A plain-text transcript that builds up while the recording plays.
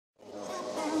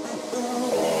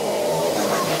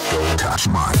That's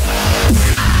mine.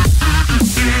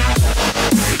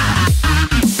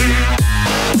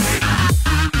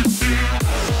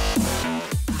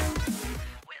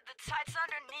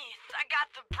 I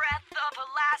got the breath of a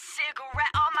last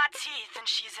cigarette on my teeth. And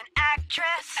she's an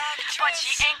actress, but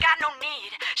she ain't got no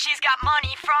need. She's got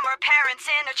money from her parents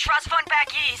in a trust fund back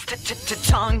east.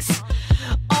 Tongues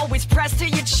always pressed to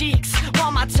your cheeks,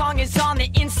 while my tongue is on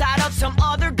the inside of some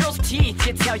other girl's teeth.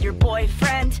 You tell your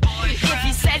boyfriend, if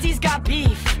he says he's got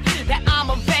beef, that I'm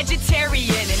a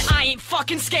vegetarian and I ain't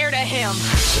fucking scared of him.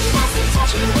 She wants to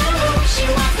touch me, woo. She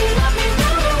wants to love me,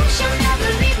 woo. She'll never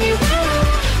leave me, woo.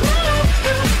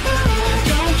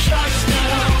 Don't trust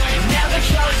her, never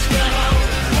trust her.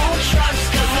 Won't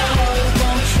trust her,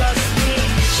 won't trust me.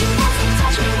 She wants to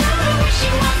touch me, woo. She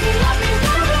wants to love me,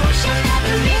 woo. She'll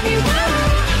never leave me, woo.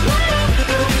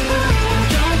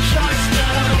 Don't trust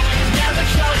her, never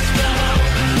trust her.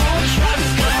 Won't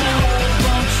trust her,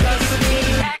 won't trust me.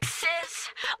 X's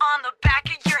on the back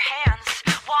of your hands.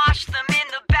 Wash them in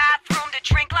the bathroom to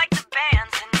drink like the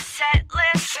bands. And the set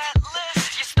list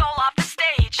you stole off the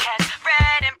stage had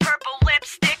red and purple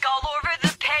lipstick all over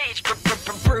the page.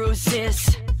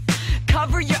 Bruises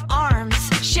cover your arms,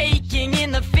 shaking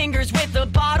in the fingers with a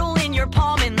bottle in your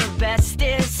palm. And the best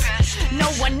is no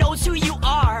one knows who you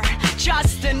are,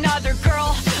 just another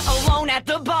girl alone at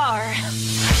the bar.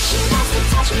 She wants to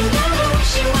touch me, woo.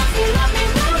 She wants to love me,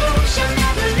 woo. She'll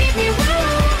never leave me, woo.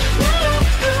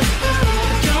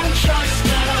 Don't trust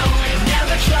her,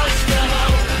 never trust her.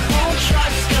 Won't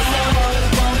trust her,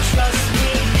 won't trust me.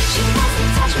 She wants to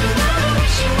touch me, woo.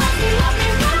 She wants to love me,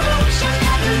 woo. She'll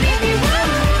never leave me, woo.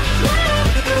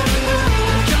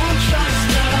 Don't trust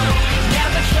her,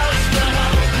 never trust her.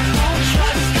 Won't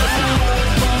trust her,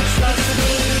 won't trust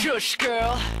me. Shush,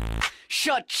 girl,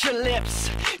 shut your lips.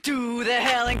 Do the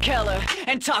Helen Keller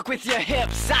and talk with your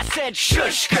hips. I said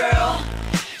shush, girl,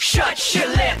 shut your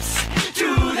lips.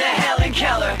 Do the Helen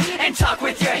Keller and talk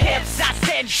with your hips. I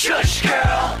said shush,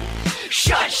 girl,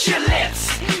 shut your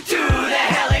lips. Do the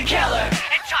Helen Keller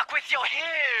and talk with your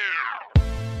hips.